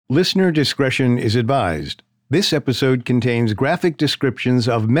Listener discretion is advised. This episode contains graphic descriptions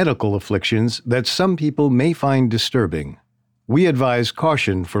of medical afflictions that some people may find disturbing. We advise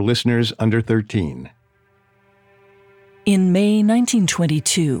caution for listeners under 13. In May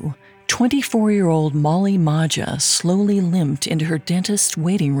 1922, 24-year-old Molly Maja slowly limped into her dentist's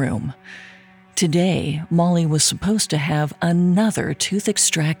waiting room. Today, Molly was supposed to have another tooth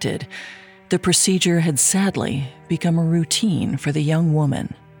extracted. The procedure had sadly become a routine for the young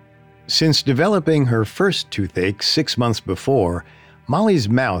woman. Since developing her first toothache 6 months before, Molly's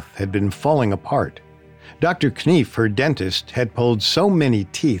mouth had been falling apart. Dr. Knief, her dentist, had pulled so many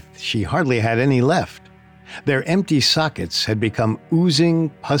teeth she hardly had any left. Their empty sockets had become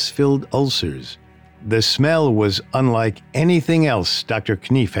oozing, pus-filled ulcers. The smell was unlike anything else Dr.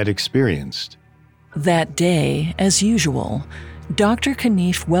 Knief had experienced. That day, as usual, Dr.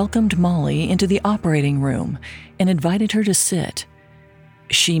 Knief welcomed Molly into the operating room and invited her to sit.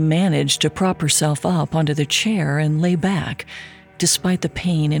 She managed to prop herself up onto the chair and lay back, despite the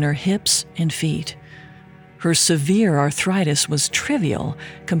pain in her hips and feet. Her severe arthritis was trivial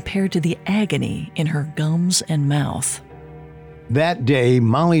compared to the agony in her gums and mouth. That day,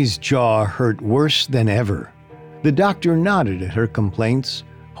 Molly's jaw hurt worse than ever. The doctor nodded at her complaints,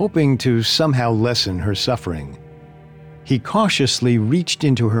 hoping to somehow lessen her suffering. He cautiously reached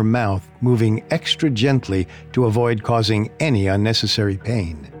into her mouth, moving extra gently to avoid causing any unnecessary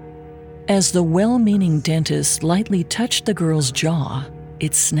pain. As the well-meaning dentist lightly touched the girl's jaw,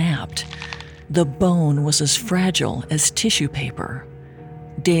 it snapped. The bone was as fragile as tissue paper.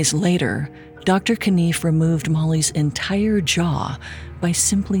 Days later, Dr. Knief removed Molly's entire jaw by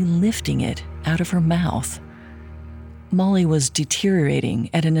simply lifting it out of her mouth. Molly was deteriorating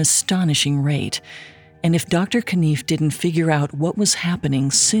at an astonishing rate, and if Dr. Knief didn't figure out what was happening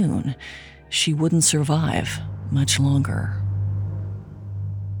soon, she wouldn't survive much longer.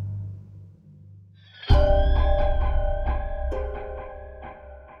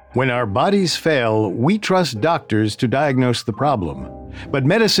 When our bodies fail, we trust doctors to diagnose the problem. But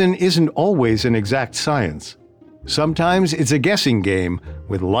medicine isn't always an exact science. Sometimes it's a guessing game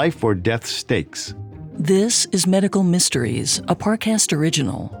with life or death stakes. This is Medical Mysteries, a Parcast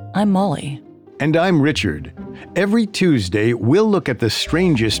original. I'm Molly. And I'm Richard. Every Tuesday, we'll look at the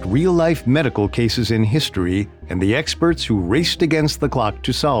strangest real-life medical cases in history and the experts who raced against the clock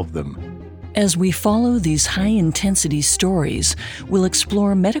to solve them. As we follow these high-intensity stories, we'll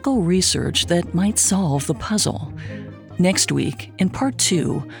explore medical research that might solve the puzzle. Next week, in Part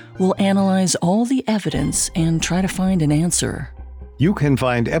 2, we'll analyze all the evidence and try to find an answer. You can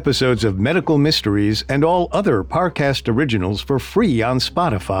find episodes of Medical Mysteries and all other Parcast originals for free on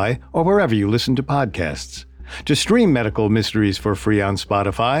Spotify or wherever you listen to podcasts. To stream Medical Mysteries for free on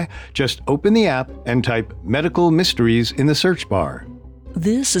Spotify, just open the app and type Medical Mysteries in the search bar.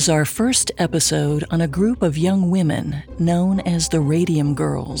 This is our first episode on a group of young women known as the Radium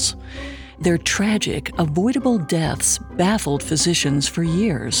Girls. Their tragic, avoidable deaths baffled physicians for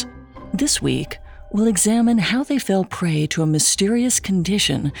years. This week, we'll examine how they fell prey to a mysterious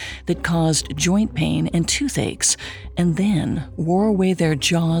condition that caused joint pain and toothaches, and then wore away their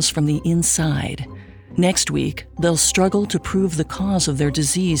jaws from the inside. Next week, they'll struggle to prove the cause of their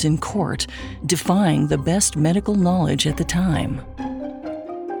disease in court, defying the best medical knowledge at the time.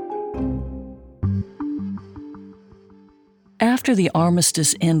 After the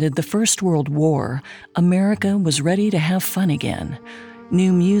armistice ended the First World War, America was ready to have fun again.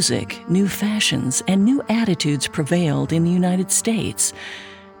 New music, new fashions, and new attitudes prevailed in the United States.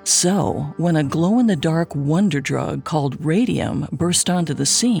 So, when a glow-in-the-dark wonder drug called radium burst onto the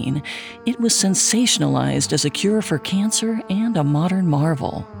scene, it was sensationalized as a cure for cancer and a modern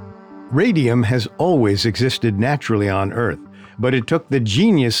marvel. Radium has always existed naturally on Earth, but it took the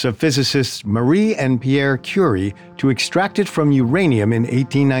genius of physicists Marie and Pierre Curie to extract it from uranium in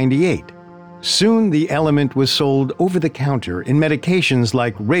 1898. Soon the element was sold over the counter in medications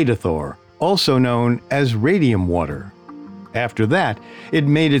like Radithor, also known as radium water. After that, it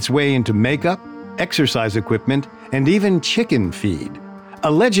made its way into makeup, exercise equipment, and even chicken feed.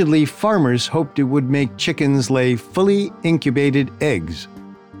 Allegedly, farmers hoped it would make chickens lay fully incubated eggs.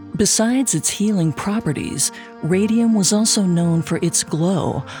 Besides its healing properties, radium was also known for its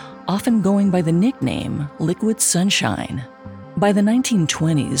glow, often going by the nickname liquid sunshine. By the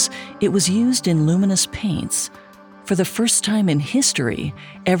 1920s, it was used in luminous paints. For the first time in history,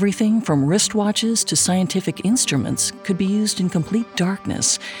 everything from wristwatches to scientific instruments could be used in complete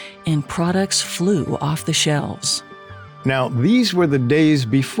darkness, and products flew off the shelves. Now, these were the days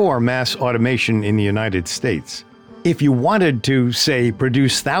before mass automation in the United States. If you wanted to, say,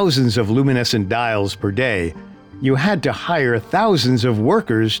 produce thousands of luminescent dials per day, You had to hire thousands of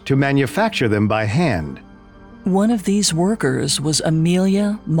workers to manufacture them by hand. One of these workers was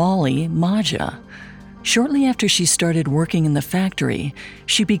Amelia Molly Maja. Shortly after she started working in the factory,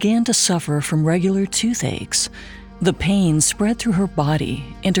 she began to suffer from regular toothaches. The pain spread through her body,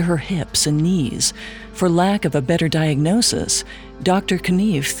 into her hips and knees. For lack of a better diagnosis, Dr.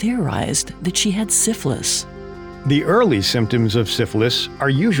 Knieve theorized that she had syphilis. The early symptoms of syphilis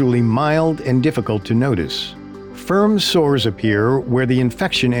are usually mild and difficult to notice. Firm sores appear where the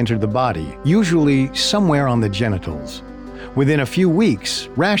infection entered the body, usually somewhere on the genitals. Within a few weeks,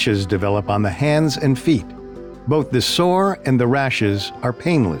 rashes develop on the hands and feet. Both the sore and the rashes are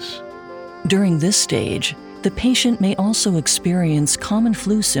painless. During this stage, the patient may also experience common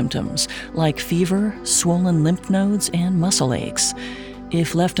flu symptoms like fever, swollen lymph nodes, and muscle aches.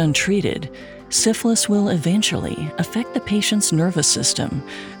 If left untreated, syphilis will eventually affect the patient's nervous system,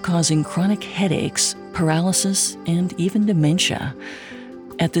 causing chronic headaches, paralysis, and even dementia.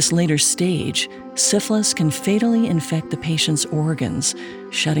 At this later stage, syphilis can fatally infect the patient's organs,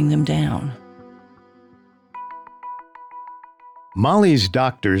 shutting them down. Molly's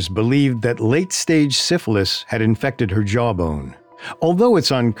doctors believed that late-stage syphilis had infected her jawbone. Although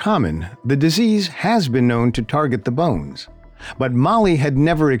it's uncommon, the disease has been known to target the bones. But Molly had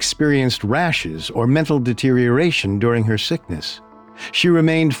never experienced rashes or mental deterioration during her sickness. She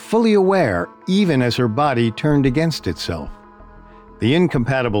remained fully aware even as her body turned against itself. The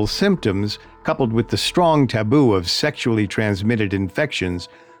incompatible symptoms, coupled with the strong taboo of sexually transmitted infections,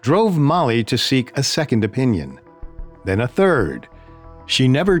 drove Molly to seek a second opinion. Then a third. She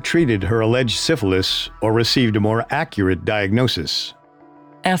never treated her alleged syphilis or received a more accurate diagnosis.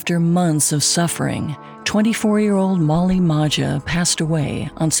 After months of suffering, 24-year-old Molly Maja passed away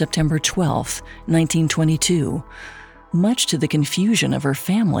on September 12, 1922. Much to the confusion of her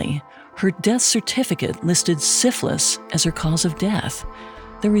family, her death certificate listed syphilis as her cause of death.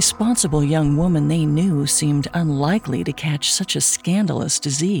 The responsible young woman they knew seemed unlikely to catch such a scandalous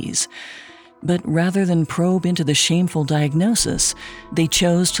disease. But rather than probe into the shameful diagnosis, they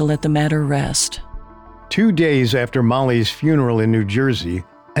chose to let the matter rest. 2 days after Molly's funeral in New Jersey,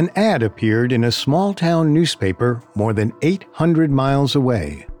 an ad appeared in a small-town newspaper more than 800 miles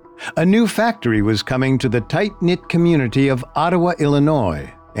away. A new factory was coming to the tight-knit community of Ottawa,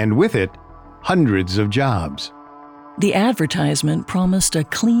 Illinois, and with it, hundreds of jobs. The advertisement promised a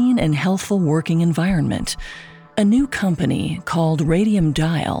clean and healthful working environment. A new company called Radium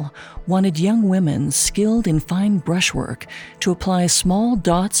wanted young women skilled in fine brushwork to apply small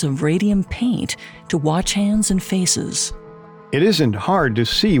dots of radium paint to watch hands and faces. It isn't hard to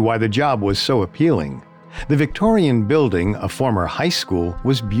see why the job was so appealing. The Victorian building, a former high school,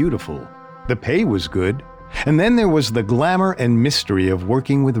 was beautiful. The pay was good. And then there was the glamour and mystery of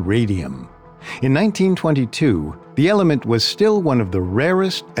working with radium. In 1922, the element was still one of the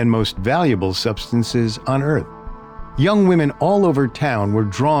rarest and most valuable substances on Earth. Young women all over town were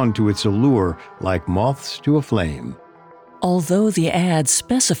drawn to its allure like moths to a flame. Although the ad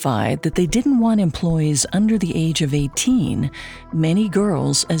specified that they didn't want employees under the age of 18, many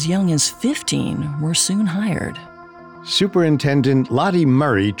girls as young as 15 were soon hired. Superintendent Lottie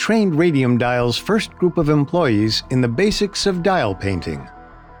Murray trained Radium Dial's first group of employees in the basics of dial painting.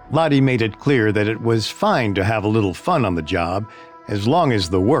 Lottie made it clear that it was fine to have a little fun on the job, as long as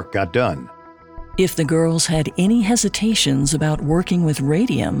the work got done. If the girls had any hesitations about working with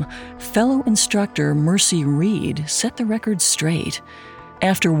radium, fellow instructor Mercy Reed set the record straight.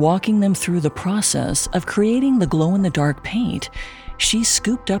 After walking them through the process of creating the glow-in-the-dark paint, she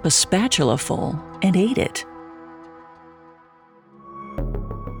scooped up a spatula full and ate it.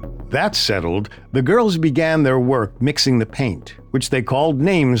 That settled, the girls began their work mixing the paint, which they called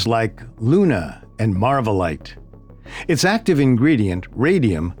names like Luna and Marvelite. Its active ingredient,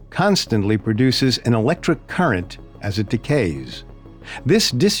 radium, constantly produces an electric current as it decays.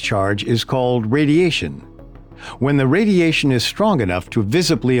 This discharge is called radiation. When the radiation is strong enough to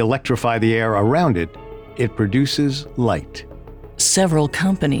visibly electrify the air around it, it produces light. Several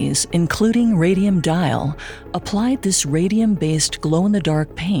companies, including Radium Dial, applied this radium-based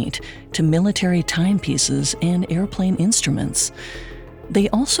glow-in-the-dark paint to military timepieces and airplane instruments. They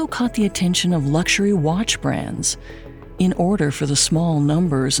also caught the attention of luxury watch brands. In order for the small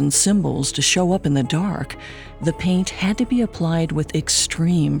numbers and symbols to show up in the dark, the paint had to be applied with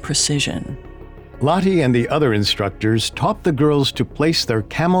extreme precision. Lottie and the other instructors taught the girls to place their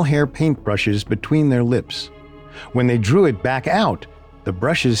camel hair paintbrushes between their lips. When they drew it back out, the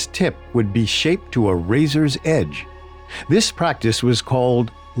brush's tip would be shaped to a razor's edge. This practice was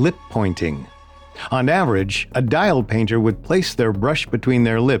called lip pointing. On average, a dial painter would place their brush between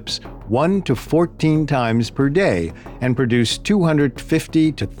their lips 1 to 14 times per day and produce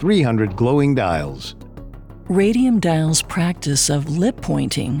 250 to 300 glowing dials. Radium Dial's practice of lip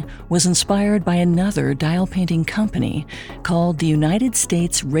pointing was inspired by another dial painting company called the United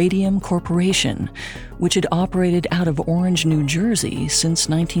States Radium Corporation, which had operated out of Orange, New Jersey since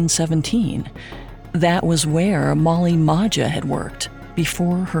 1917. That was where Molly Maja had worked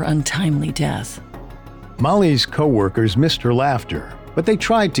before her untimely death. Molly's co-workers missed her laughter, but they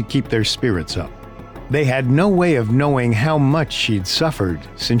tried to keep their spirits up. They had no way of knowing how much she'd suffered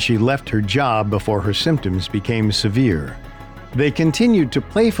since she left her job before her symptoms became severe. They continued to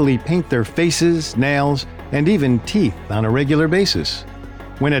playfully paint their faces, nails, and even teeth on a regular basis.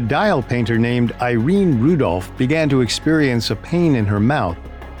 When a dial painter named Irene Rudolph began to experience a pain in her mouth,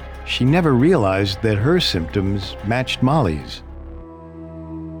 she never realized that her symptoms matched Molly's.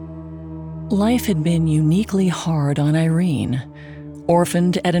 Life had been uniquely hard on Irene.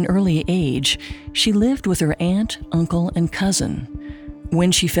 Orphaned at an early age, she lived with her aunt, uncle, and cousin.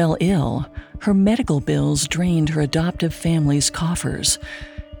 When she fell ill, her medical bills drained her adoptive family's coffers.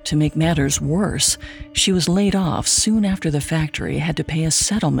 To make matters worse, she was laid off soon after the factory had to pay a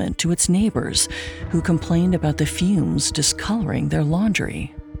settlement to its neighbors, who complained about the fumes discoloring their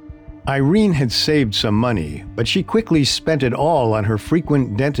laundry. Irene had saved some money, but she quickly spent it all on her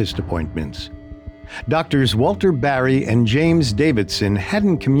frequent dentist appointments. Doctors Walter Barry and James Davidson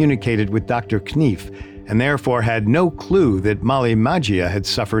hadn't communicated with Dr. Knief and therefore had no clue that Molly Magia had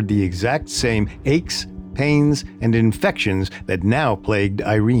suffered the exact same aches, pains, and infections that now plagued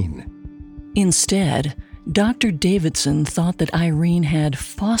Irene. Instead, Dr. Davidson thought that Irene had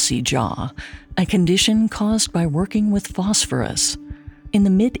phossy jaw, a condition caused by working with phosphorus. In the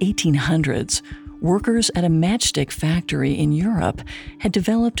mid-1800s, workers at a matchstick factory in Europe had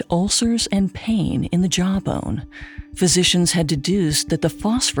developed ulcers and pain in the jawbone. Physicians had deduced that the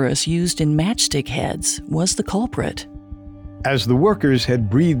phosphorus used in matchstick heads was the culprit. As the workers had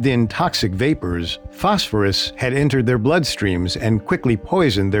breathed in toxic vapors, phosphorus had entered their bloodstreams and quickly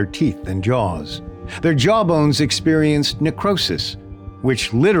poisoned their teeth and jaws. Their jawbones experienced necrosis,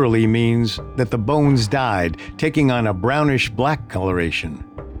 which literally means that the bones died, taking on a brownish-black coloration.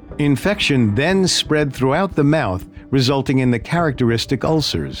 Infection then spread throughout the mouth, resulting in the characteristic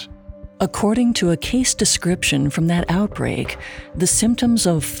ulcers. According to a case description from that outbreak, the symptoms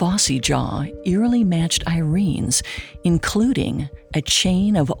of phossy jaw eerily matched Irene's, including a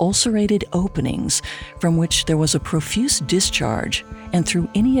chain of ulcerated openings from which there was a profuse discharge and through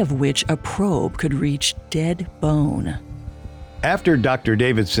any of which a probe could reach dead bone. After Dr.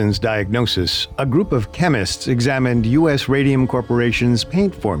 Davidson's diagnosis, a group of chemists examined U.S. Radium Corporation's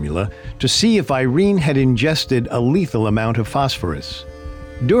paint formula to see if Irene had ingested a lethal amount of phosphorus.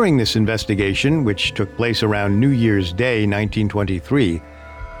 During this investigation, which took place around New Year's Day 1923,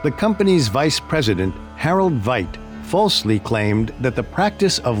 the company's vice president, Harold Veit, falsely claimed that the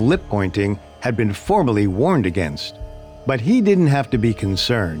practice of lip pointing had been formally warned against. But he didn't have to be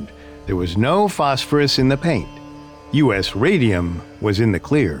concerned. There was no phosphorus in the paint. U.S. Radium was in the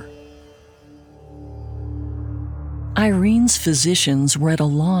clear. Irene's physicians were at a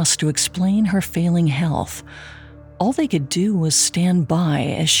loss to explain her failing health. All they could do was stand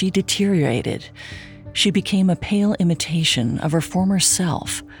by as she deteriorated. She became a pale imitation of her former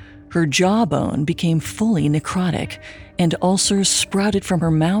self. Her jawbone became fully necrotic, and ulcers sprouted from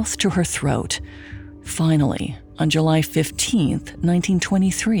her mouth to her throat. Finally, on July 15th,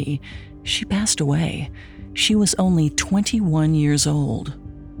 1923, she passed away. She was only 21 years old.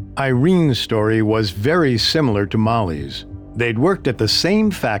 Irene's story was very similar to Molly's. They'd worked at the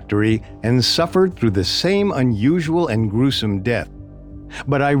same factory and suffered through the same unusual and gruesome death.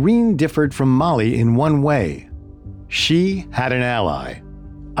 But Irene differed from Molly in one way. She had an ally.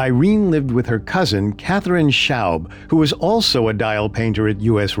 Irene lived with her cousin, Catherine Schaub, who was also a dial painter at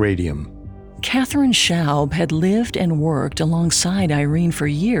U.S. Radium. Catherine Schaub had lived and worked alongside Irene for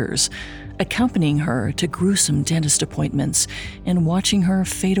years, accompanying her to gruesome dentist appointments and watching her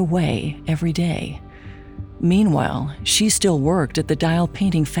fade away every day. Meanwhile, she still worked at the dial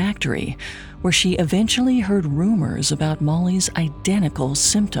painting factory, where she eventually heard rumors about Molly's identical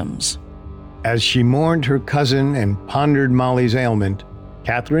symptoms. As she mourned her cousin and pondered Molly's ailment,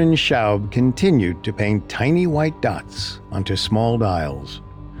 Catherine Schaub continued to paint tiny white dots onto small dials.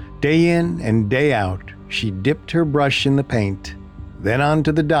 Day in and day out, she dipped her brush in the paint, then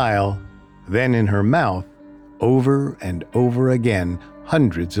onto the dial, then in her mouth, over and over again,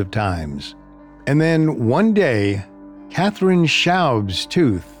 hundreds of times. And then one day, Catherine Schaub's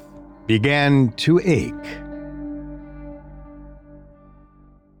tooth began to ache.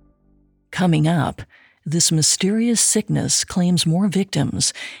 Coming up, this mysterious sickness claims more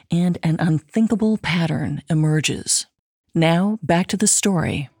victims, and an unthinkable pattern emerges. Now, back to the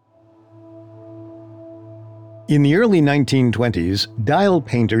story. In the early 1920s, dial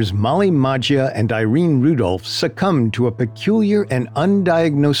painters Molly Maggia and Irene Rudolph succumbed to a peculiar and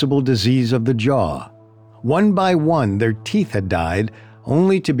undiagnosable disease of the jaw. One by one, their teeth had died,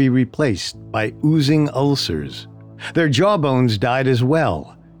 only to be replaced by oozing ulcers. Their jawbones died as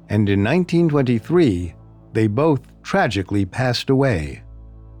well, and in 1923, they both tragically passed away.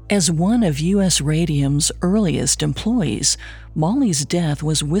 As one of U.S. Radium's earliest employees, Molly's death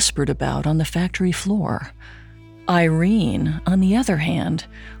was whispered about on the factory floor. Irene, on the other hand,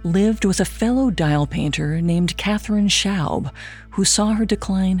 lived with a fellow dial painter named Catherine Schaub, who saw her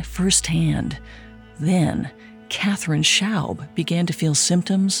decline firsthand. Then, Catherine Schaub began to feel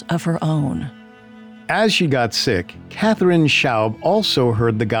symptoms of her own. As she got sick, Catherine Schaub also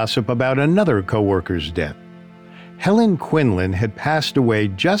heard the gossip about another co-worker's death. Helen Quinlan had passed away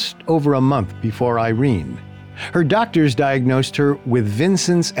just over a month before Irene. Her doctors diagnosed her with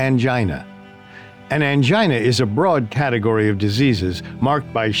Vincent's angina. An angina is a broad category of diseases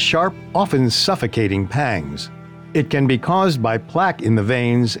marked by sharp, often suffocating pangs. It can be caused by plaque in the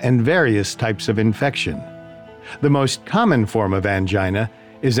veins and various types of infection. The most common form of angina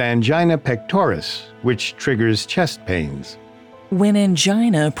is angina pectoris, which triggers chest pains. When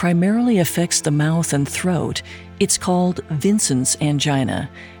angina primarily affects the mouth and throat, it's called Vincent's angina,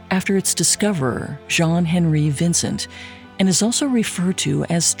 after its discoverer, Jean-Henri Vincent, and is also referred to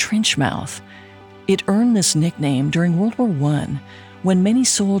as trench mouth. It earned this nickname during World War I, when many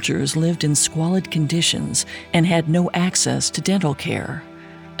soldiers lived in squalid conditions and had no access to dental care.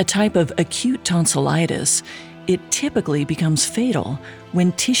 A type of acute tonsillitis, it typically becomes fatal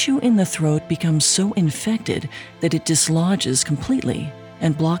when tissue in the throat becomes so infected that it dislodges completely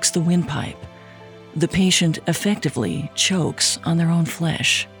and blocks the windpipe. The patient effectively chokes on their own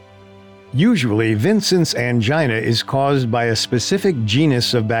flesh. Usually, Vincent's angina is caused by a specific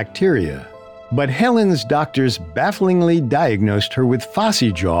genus of bacteria, but Helen's doctors bafflingly diagnosed her with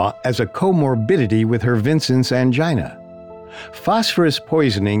phossy jaw as a comorbidity with her Vincent's angina. Phosphorus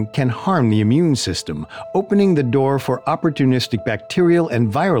poisoning can harm the immune system, opening the door for opportunistic bacterial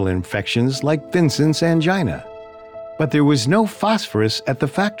and viral infections like Vincent's angina. But there was no phosphorus at the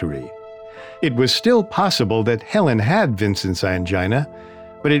factory. It was still possible that Helen had Vincent's angina,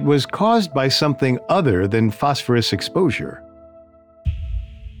 but it was caused by something other than phosphorus exposure.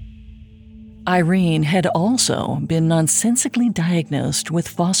 Irene had also been nonsensically diagnosed with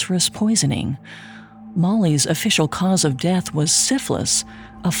phosphorus poisoning. Molly's official cause of death was syphilis,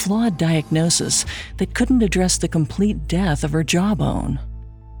 a flawed diagnosis that couldn't address the complete death of her jawbone.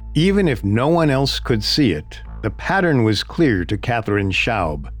 Even if no one else could see it, the pattern was clear to Catherine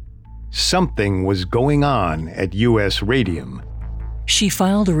Schaub. Something was going on at U.S. Radium. She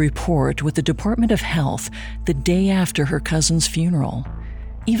filed a report with the Department of Health the day after her cousin's funeral.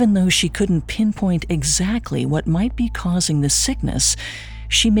 Even though she couldn't pinpoint exactly what might be causing the sickness,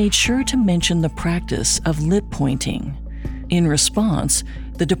 she made sure to mention the practice of lip pointing. In response,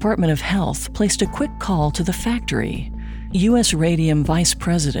 the Department of Health placed a quick call to the factory. U.S. Radium Vice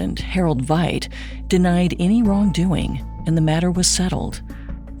President Harold Veit denied any wrongdoing, and the matter was settled.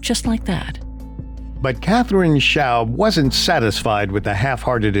 Just like that. But Catherine Schaub wasn't satisfied with the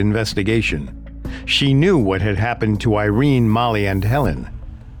half-hearted investigation. She knew what had happened to Irene, Molly, and Helen.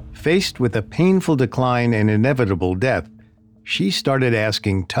 Faced with a painful decline and inevitable death, she started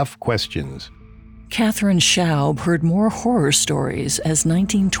asking tough questions. Catherine Schaub heard more horror stories as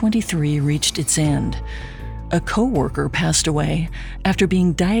 1923 reached its end. A co-worker passed away after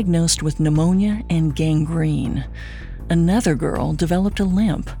being diagnosed with pneumonia and gangrene. Another girl developed a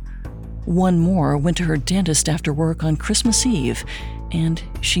limp. One more went to her dentist after work on Christmas Eve, and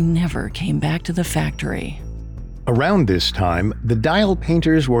she never came back to the factory. Around this time, the dial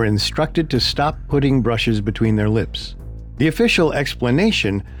painters were instructed to stop putting brushes between their lips. The official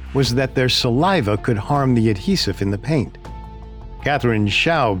explanation was that their saliva could harm the adhesive in the paint. Catherine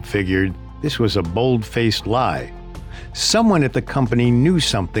Schaub figured this was a bold-faced lie. Someone at the company knew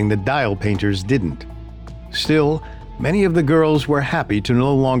something the dial painters didn't. Still, many of the girls were happy to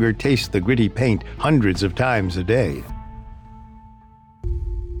no longer taste the gritty paint hundreds of times a day.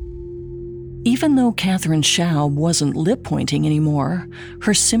 Even though Catherine Schaub wasn't lip pointing anymore,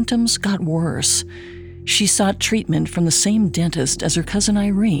 her symptoms got worse. She sought treatment from the same dentist as her cousin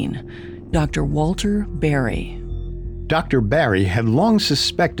Irene, Dr. Walter Barry. Dr. Barry had long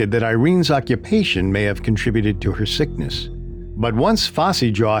suspected that Irene's occupation may have contributed to her sickness. But once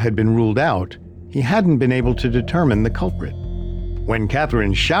phossy jaw had been ruled out, he hadn't been able to determine the culprit. When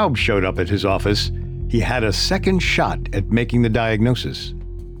Catherine Schaub showed up at his office, he had a second shot at making the diagnosis.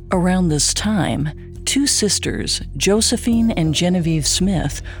 Around this time, two sisters, Josephine and Genevieve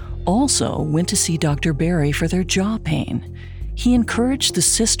Smith, also went to see Dr. Berry for their jaw pain. He encouraged the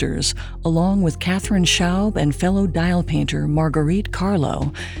sisters, along with Catherine Schaub and fellow dial painter Marguerite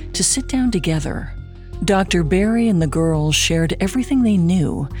Carlo, to sit down together. Dr. Berry and the girls shared everything they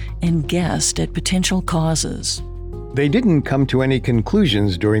knew and guessed at potential causes. They didn't come to any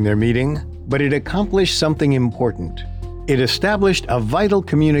conclusions during their meeting, but it accomplished something important. It established a vital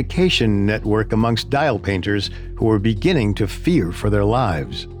communication network amongst dial painters who were beginning to fear for their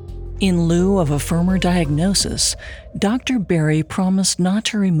lives. In lieu of a firmer diagnosis, Dr. Berry promised not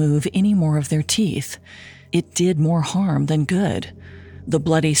to remove any more of their teeth. It did more harm than good. The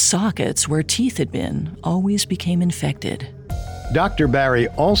bloody sockets where teeth had been always became infected. Dr. Berry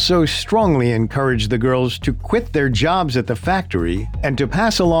also strongly encouraged the girls to quit their jobs at the factory and to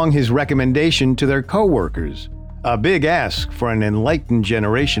pass along his recommendation to their co-workers, a big ask for an enlightened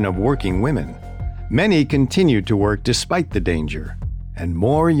generation of working women. Many continued to work despite the danger, and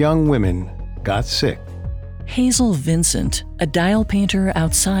more young women got sick. Hazel Vincent, a dial painter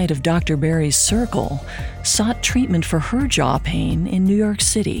outside of Dr. Berry's circle, sought treatment for her jaw pain in New York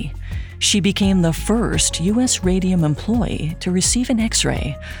City. She became the first U.S. Radium employee to receive an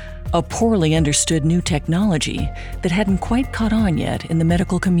X-ray, a poorly understood new technology that hadn't quite caught on yet in the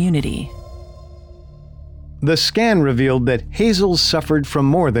medical community. The scan revealed that Hazel suffered from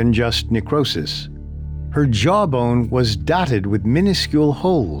more than just necrosis. Her jawbone was dotted with minuscule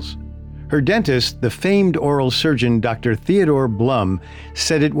holes. Her dentist, the famed oral surgeon Dr. Theodore Blum,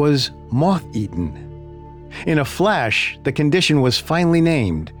 said it was moth-eaten. In a flash, the condition was finally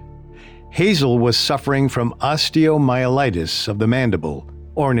named. Hazel was suffering from osteomyelitis of the mandible,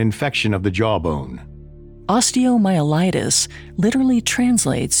 or an infection of the jawbone. Osteomyelitis literally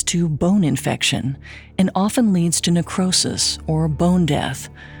translates to bone infection and often leads to necrosis or bone death.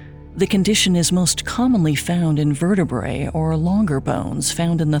 The condition is most commonly found in vertebrae or longer bones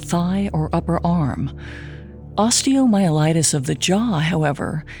found in the thigh or upper arm. Osteomyelitis of the jaw,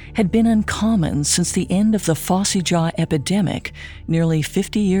 however, had been uncommon since the end of the phossy jaw epidemic nearly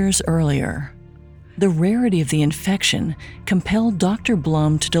 50 years earlier. The rarity of the infection compelled Dr.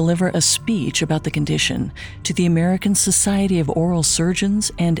 Blum to deliver a speech about the condition to the American Society of Oral Surgeons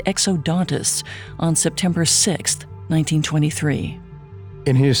and Exodontists on September 6, 1923.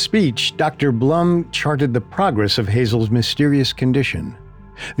 In his speech, Dr. Blum charted the progress of Hazel's mysterious condition.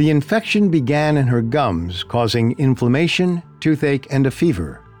 The infection began in her gums, causing inflammation, toothache, and a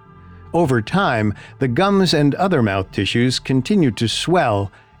fever. Over time, the gums and other mouth tissues continued to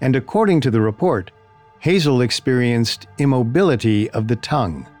swell, and according to the report, Hazel experienced immobility of the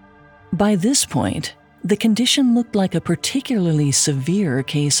tongue. By this point, the condition looked like a particularly severe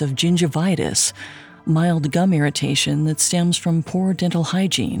case of gingivitis, mild gum irritation that stems from poor dental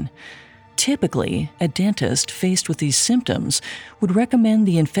hygiene. Typically, a dentist faced with these symptoms would recommend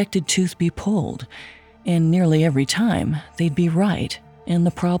the infected tooth be pulled, and nearly every time they'd be right, and the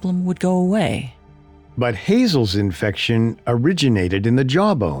problem would go away. But Hazel's infection originated in the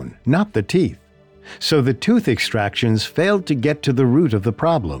jawbone, not the teeth. So the tooth extractions failed to get to the root of the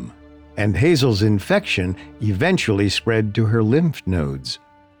problem, and Hazel's infection eventually spread to her lymph nodes.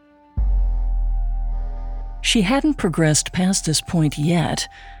 She hadn't progressed past this point yet,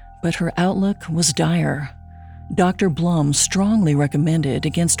 but her outlook was dire. Dr. Blum strongly recommended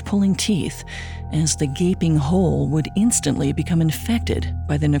against pulling teeth, as the gaping hole would instantly become infected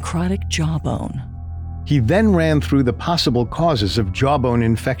by the necrotic jawbone. He then ran through the possible causes of jawbone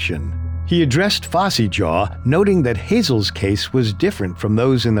infection. He addressed phossy jaw, noting that Hazel's case was different from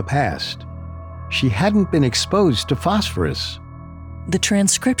those in the past. She hadn't been exposed to phosphorus. The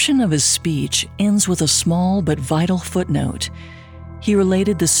transcription of his speech ends with a small but vital footnote. He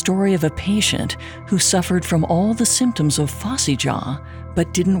related the story of a patient who suffered from all the symptoms of phossy jaw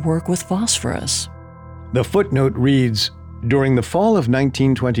but didn't work with phosphorus. The footnote reads, "During the fall of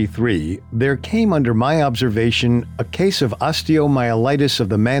 1923, there came under my observation a case of osteomyelitis of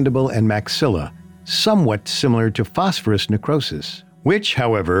the mandible and maxilla, somewhat similar to phosphorus necrosis, which,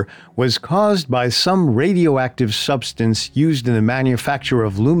 however, was caused by some radioactive substance used in the manufacture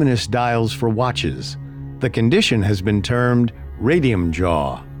of luminous dials for watches. The condition has been termed radium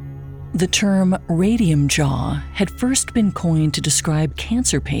jaw." The term radium jaw had first been coined to describe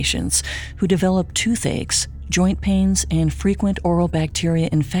cancer patients who develop toothaches, joint pains, and frequent oral bacteria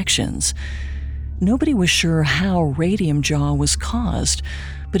infections. Nobody was sure how radium jaw was caused,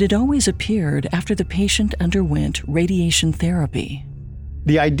 but it always appeared after the patient underwent radiation therapy.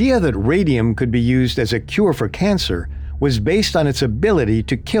 The idea that radium could be used as a cure for cancer was based on its ability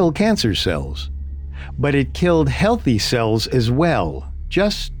to kill cancer cells. But it killed healthy cells as well,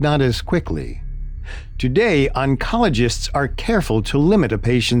 just not as quickly. Today, oncologists are careful to limit a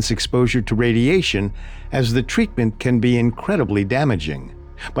patient's exposure to radiation, as the treatment can be incredibly damaging.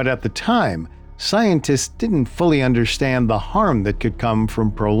 But at the time, scientists didn't fully understand the harm that could come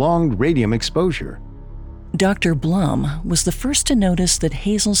from prolonged radium exposure. Dr. Blum was the first to notice that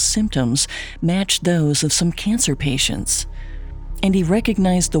Hazel's symptoms matched those of some cancer patients. And he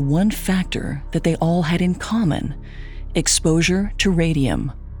recognized the one factor that they all had in common: exposure to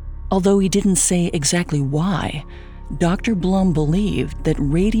radium. Although he didn't say exactly why, Dr. Blum believed that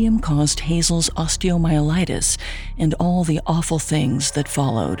radium caused Hazel's osteomyelitis and all the awful things that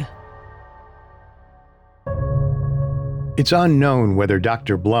followed. It's unknown whether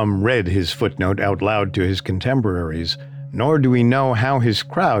Dr. Blum read his footnote out loud to his contemporaries, nor do we know how his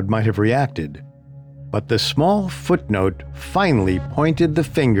crowd might have reacted. But the small footnote finally pointed the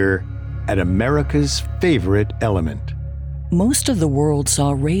finger at America's favorite element. Most of the world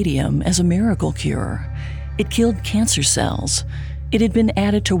saw radium as a miracle cure. It killed cancer cells. It had been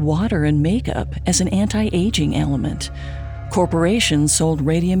added to water and makeup as an anti-aging element. Corporations sold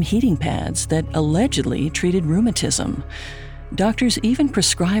radium heating pads that allegedly treated rheumatism. Doctors even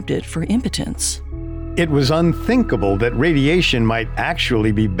prescribed it for impotence. It was unthinkable that radiation might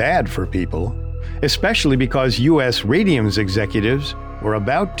actually be bad for people, especially because U.S. Radium's executives were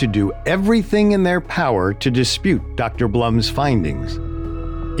about to do everything in their power to dispute Dr. Blum's findings,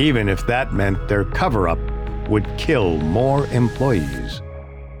 even if that meant their cover-up would kill more employees.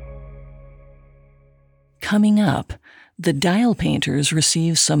 Coming up, the dial painters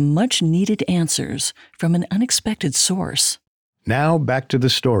receive some much-needed answers from an unexpected source. Now back to the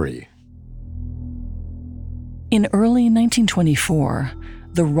story. In early 1924,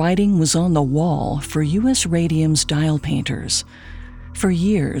 the writing was on the wall for U.S. Radium's dial painters. For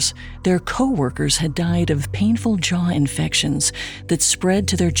years, their co-workers had died of painful jaw infections that spread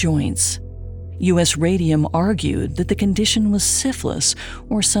to their joints. U.S. Radium argued that the condition was syphilis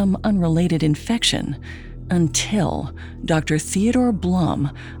or some unrelated infection, until Dr. Theodore Blum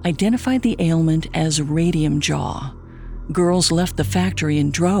identified the ailment as radium jaw. Girls left the factory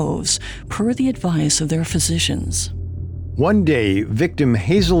in droves, per the advice of their physicians. One day, victim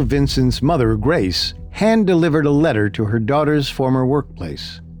Hazel Vincent's mother, Grace, hand-delivered a letter to her daughter's former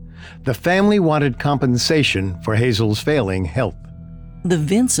workplace. The family wanted compensation for Hazel's failing health. The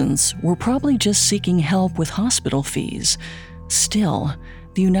Vincents were probably just seeking help with hospital fees. Still,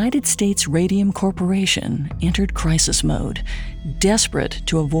 the United States Radium Corporation entered crisis mode, desperate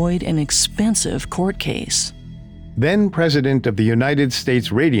to avoid an expensive court case. Then President of the United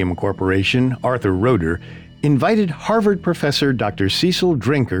States Radium Corporation, Arthur Roeder, invited Harvard professor Dr. Cecil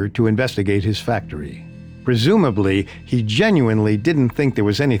Drinker to investigate his factory. Presumably, he genuinely didn't think there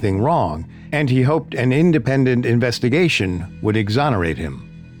was anything wrong, and he hoped an independent investigation would exonerate him.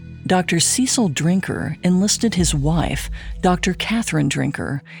 Dr. Cecil Drinker enlisted his wife, Dr. Catherine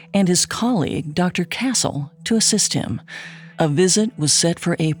Drinker, and his colleague, Dr. Castle, to assist him. A visit was set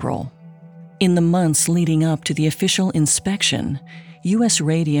for April. In the months leading up to the official inspection, U.S.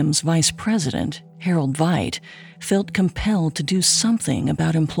 Radium's vice president, Harold Veit, felt compelled to do something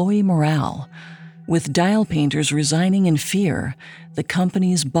about employee morale. With dial painters resigning in fear, the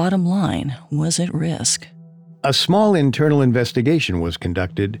company's bottom line was at risk. A small internal investigation was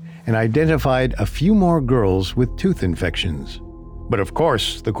conducted and identified a few more girls with tooth infections. But of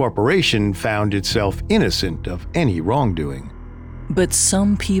course, the corporation found itself innocent of any wrongdoing. But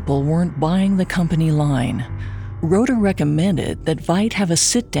some people weren't buying the company line. Roeder recommended that Veit have a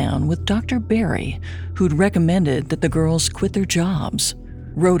sit-down with Dr. Berry, who'd recommended that the girls quit their jobs.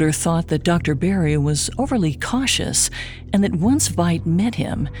 Roeder thought that Dr. Berry was overly cautious and that once Veit met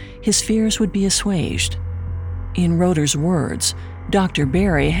him, his fears would be assuaged. In Roeder's words, Dr.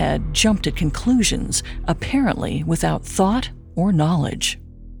 Berry had jumped at conclusions, apparently without thought or knowledge.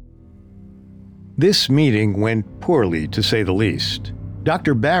 This meeting went poorly, to say the least.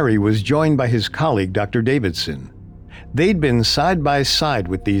 Dr. Barry was joined by his colleague, Dr. Davidson. They'd been side by side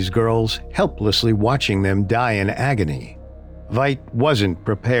with these girls, helplessly watching them die in agony. Veit wasn't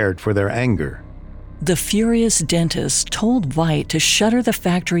prepared for their anger. The furious dentist told Veit to shutter the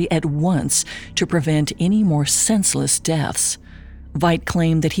factory at once to prevent any more senseless deaths. Veit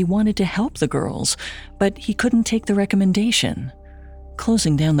claimed that he wanted to help the girls, but he couldn't take the recommendation.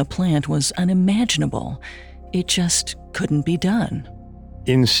 Closing down the plant was unimaginable. It just couldn't be done.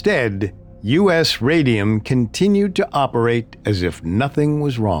 Instead, U.S. Radium continued to operate as if nothing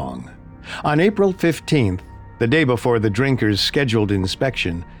was wrong. On April 15th, the day before the Drinkers' scheduled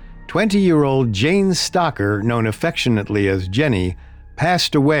inspection, 20-year-old Jane Stocker, known affectionately as Jenny,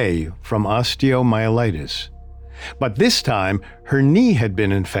 passed away from osteomyelitis. But this time, her knee had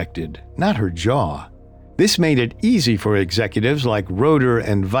been infected, not her jaw. This made it easy for executives like Roeder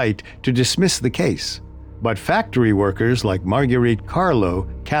and Veit to dismiss the case. But factory workers like Marguerite Carlo,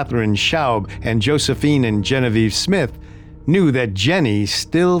 Catherine Schaub, and Josephine and Genevieve Smith knew that Jenny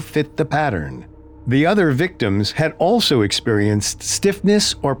still fit the pattern. The other victims had also experienced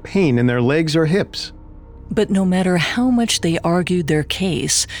stiffness or pain in their legs or hips. But no matter how much they argued their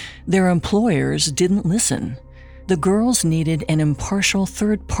case, their employers didn't listen. The girls needed an impartial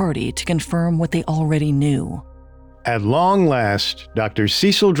third party to confirm what they already knew. At long last, Dr.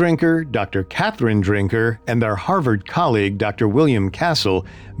 Cecil Drinker, Dr. Catherine Drinker, and their Harvard colleague, Dr. William Castle,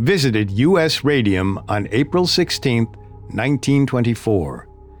 visited U.S. Radium on April 16, 1924.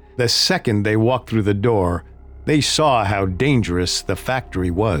 The second they walked through the door, they saw how dangerous the factory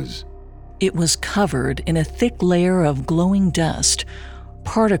was. It was covered in a thick layer of glowing dust,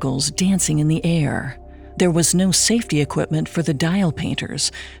 particles dancing in the air. There was no safety equipment for the dial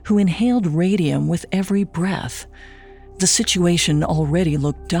painters, who inhaled radium with every breath. The situation already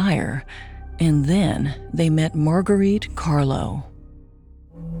looked dire, and then they met Marguerite Carlo.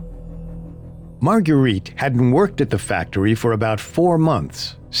 Marguerite hadn't worked at the factory for about 4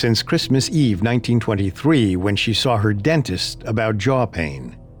 months, since Christmas Eve 1923, when she saw her dentist about jaw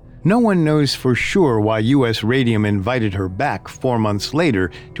pain. No one knows for sure why U.S. Radium invited her back 4 months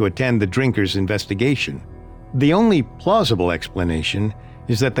later to attend the Drinkers' investigation. The only plausible explanation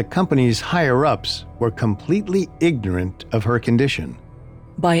is that the company's higher-ups were completely ignorant of her condition.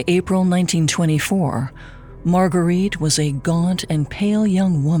 By April 1924, Marguerite was a gaunt and pale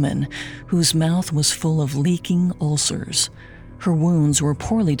young woman whose mouth was full of leaking ulcers. Her wounds were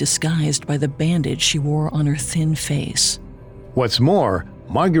poorly disguised by the bandage she wore on her thin face. What's more,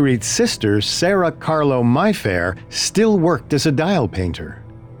 Marguerite's sister, Sarah Carlo Mayfair, still worked as a dial painter.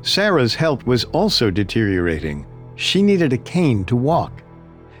 Sarah's health was also deteriorating. She needed a cane to walk.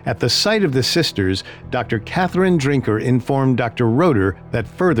 At the sight of the sisters, Dr. Catherine Drinker informed Dr. Roeder that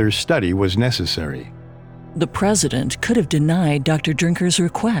further study was necessary. The president could have denied Dr. Drinker's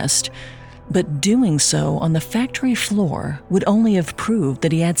request, but doing so on the factory floor would only have proved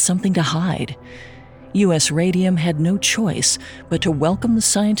that he had something to hide. U.S. Radium had no choice but to welcome the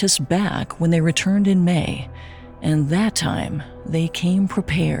scientists back when they returned in May, and that time they came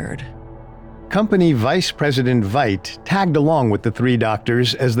prepared. Company Vice President Veit tagged along with the 3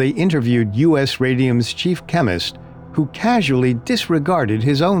 doctors as they interviewed U.S. Radium's chief chemist, who casually disregarded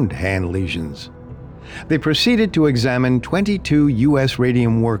his own hand lesions. They proceeded to examine 22 U.S.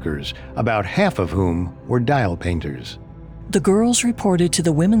 Radium workers, about half of whom were dial painters. The girls reported to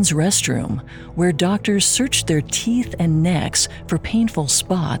the women's restroom, where doctors searched their teeth and necks for painful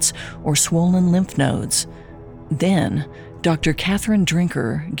spots or swollen lymph nodes. Then, Dr. Catherine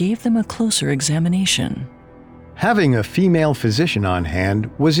Drinker gave them a closer examination. Having a female physician on hand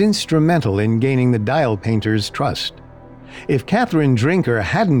was instrumental in gaining the dial painters' trust. If Catherine Drinker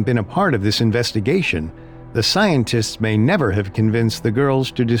hadn't been a part of this investigation, the scientists may never have convinced the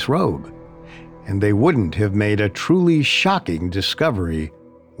girls to disrobe, and they wouldn't have made a truly shocking discovery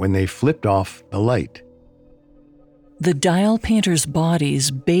when they flipped off the light. The dial painters'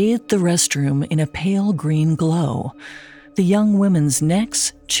 bodies bathed the restroom in a pale green glow. The young women's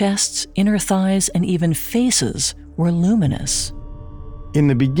necks, chests, inner thighs, and even faces were luminous. In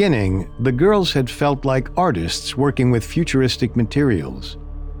the beginning, the girls had felt like artists working with futuristic materials.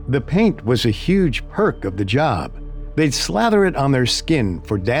 The paint was a huge perk of the job. They'd slather it on their skin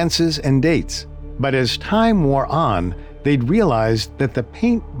for dances and dates. But as time wore on, they'd realized that the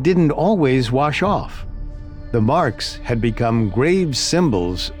paint didn't always wash off. The marks had become grave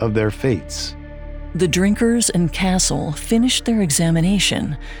symbols of their fates. The Drinkers and Castle finished their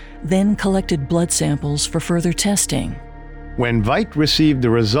examination, then collected blood samples for further testing. When Veit received the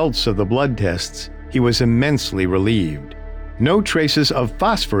results of the blood tests, he was immensely relieved. No traces of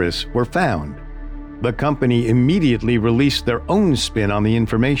phosphorus were found. The company immediately released their own spin on the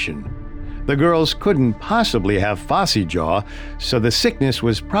information. The girls couldn't possibly have phossy jaw, so the sickness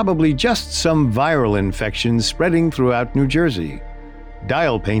was probably just some viral infection spreading throughout New Jersey.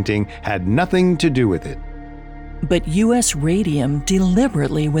 Dial painting had nothing to do with it. But U.S. Radium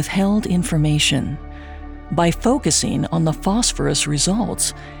deliberately withheld information. By focusing on the phosphorus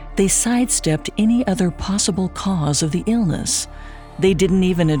results, they sidestepped any other possible cause of the illness. They didn't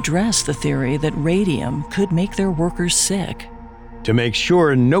even address the theory that radium could make their workers sick. To make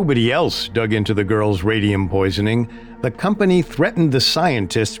sure nobody else dug into the girls' radium poisoning, the company threatened the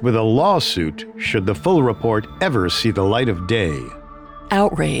scientists with a lawsuit should the full report ever see the light of day.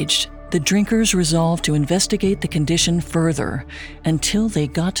 Outraged, the drinkers resolved to investigate the condition further until they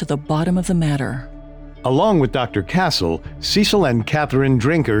got to the bottom of the matter. Along with Dr. Castle, Cecil and Catherine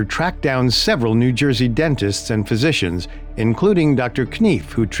Drinker tracked down several New Jersey dentists and physicians, including Dr. Knief,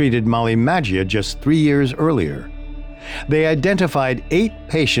 who treated Molly Maggia just 3 years earlier. They identified 8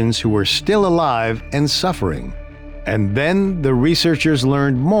 patients who were still alive and suffering. And then the researchers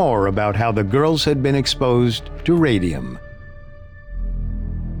learned more about how the girls had been exposed to radium.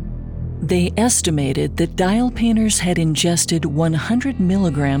 They estimated that dial painters had ingested 100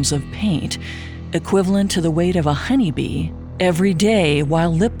 milligrams of paint, equivalent to the weight of a honeybee, every day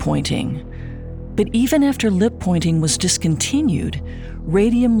while lip pointing. But even after lip pointing was discontinued,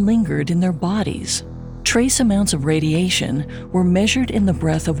 radium lingered in their bodies. Trace amounts of radiation were measured in the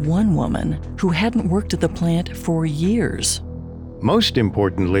breath of one woman who hadn't worked at the plant for years. Most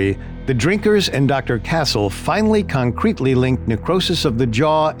importantly, the Drinkers and Dr. Castle finally concretely linked necrosis of the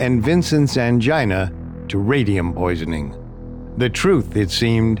jaw and Vincent's angina to radium poisoning. The truth, it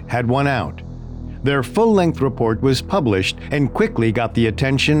seemed, had won out. Their full-length report was published and quickly got the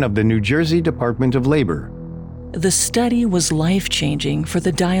attention of the New Jersey Department of Labor. The study was life-changing for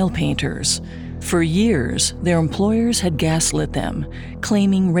the dial painters. For years, their employers had gaslit them,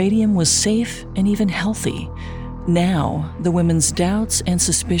 claiming radium was safe and even healthy. Now, the women's doubts and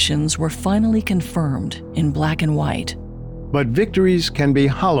suspicions were finally confirmed in black and white. But victories can be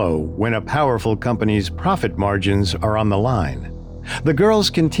hollow when a powerful company's profit margins are on the line. The girls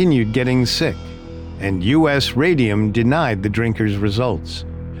continued getting sick, and U.S. Radium denied the Drinkers' results.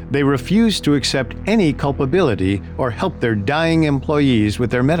 They refused to accept any culpability or help their dying employees with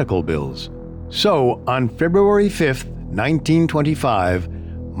their medical bills. So, on February 5, 1925,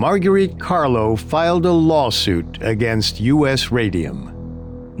 Marguerite Carlo filed a lawsuit against U.S.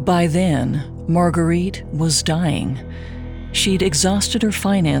 Radium. By then, Marguerite was dying. She'd exhausted her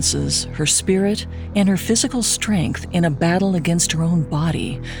finances, her spirit, and her physical strength in a battle against her own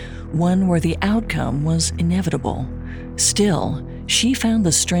body, one where the outcome was inevitable. Still, she found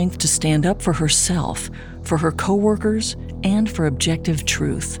the strength to stand up for herself, for her coworkers, and for objective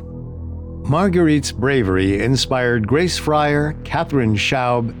truth. Marguerite's bravery inspired Grace Fryer, Catherine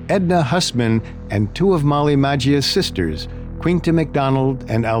Schaub, Edna Hussman, and 2 of Molly Maggia's sisters, Quinta McDonald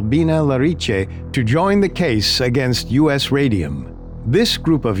and Albina Larice, to join the case against U.S. Radium. This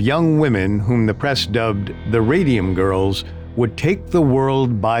group of young women, whom the press dubbed the Radium Girls, would take the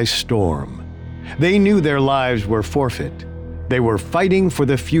world by storm. They knew their lives were forfeit. They were fighting for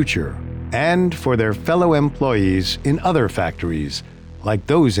the future and for their fellow employees in other factories, like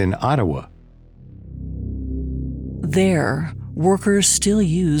those in Ottawa. There, workers still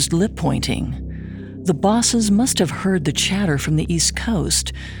used lip pointing. The bosses must have heard the chatter from the East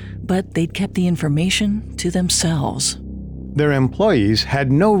Coast, but they'd kept the information to themselves. Their employees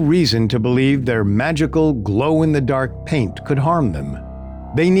had no reason to believe their magical glow-in-the-dark paint could harm them.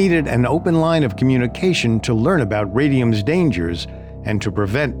 They needed an open line of communication to learn about radium's dangers and to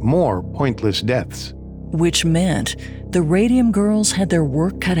prevent more pointless deaths. Which meant the Radium Girls had their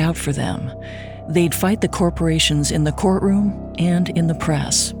work cut out for them. They'd fight the corporations in the courtroom and in the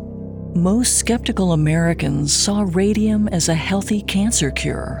press. Most skeptical Americans saw radium as a healthy cancer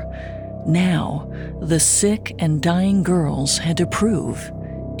cure. Now, the sick and dying girls had to prove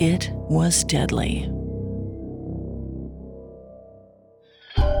it was deadly.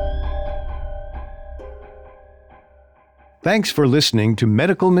 Thanks for listening to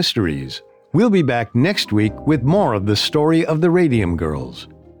Medical Mysteries. We'll be back next week with more of the story of the Radium Girls.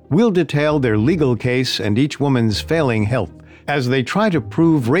 We'll detail their legal case and each woman's failing health as they try to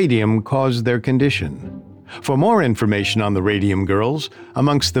prove radium caused their condition. For more information on the Radium Girls,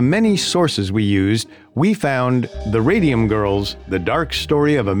 amongst the many sources we used, we found The Radium Girls, The Dark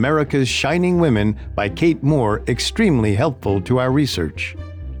Story of America's Shining Women by Kate Moore extremely helpful to our research.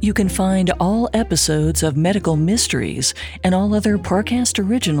 You can find all episodes of Medical Mysteries and all other Parcast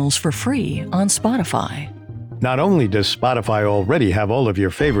originals for free on Spotify. Not only does Spotify already have all of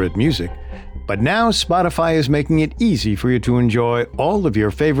your favorite music, but now Spotify is making it easy for you to enjoy all of your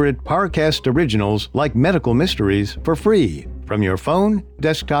favorite Parcast originals like Medical Mysteries for free from your phone,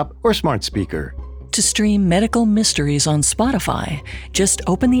 desktop, or smart speaker. To stream Medical Mysteries on Spotify, just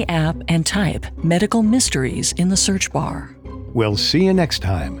open the app and type Medical Mysteries in the search bar. We'll see you next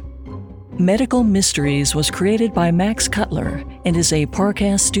time. Medical Mysteries was created by Max Cutler and is a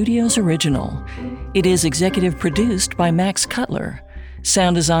Parcast Studios original. It is executive produced by Max Cutler,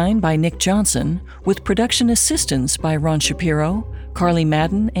 sound design by Nick Johnson, with production assistance by Ron Shapiro, Carly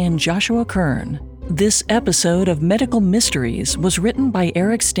Madden, and Joshua Kern. This episode of Medical Mysteries was written by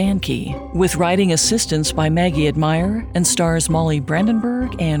Eric Stankey, with writing assistance by Maggie Admire, and stars Molly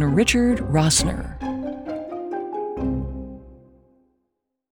Brandenburg and Richard Rossner.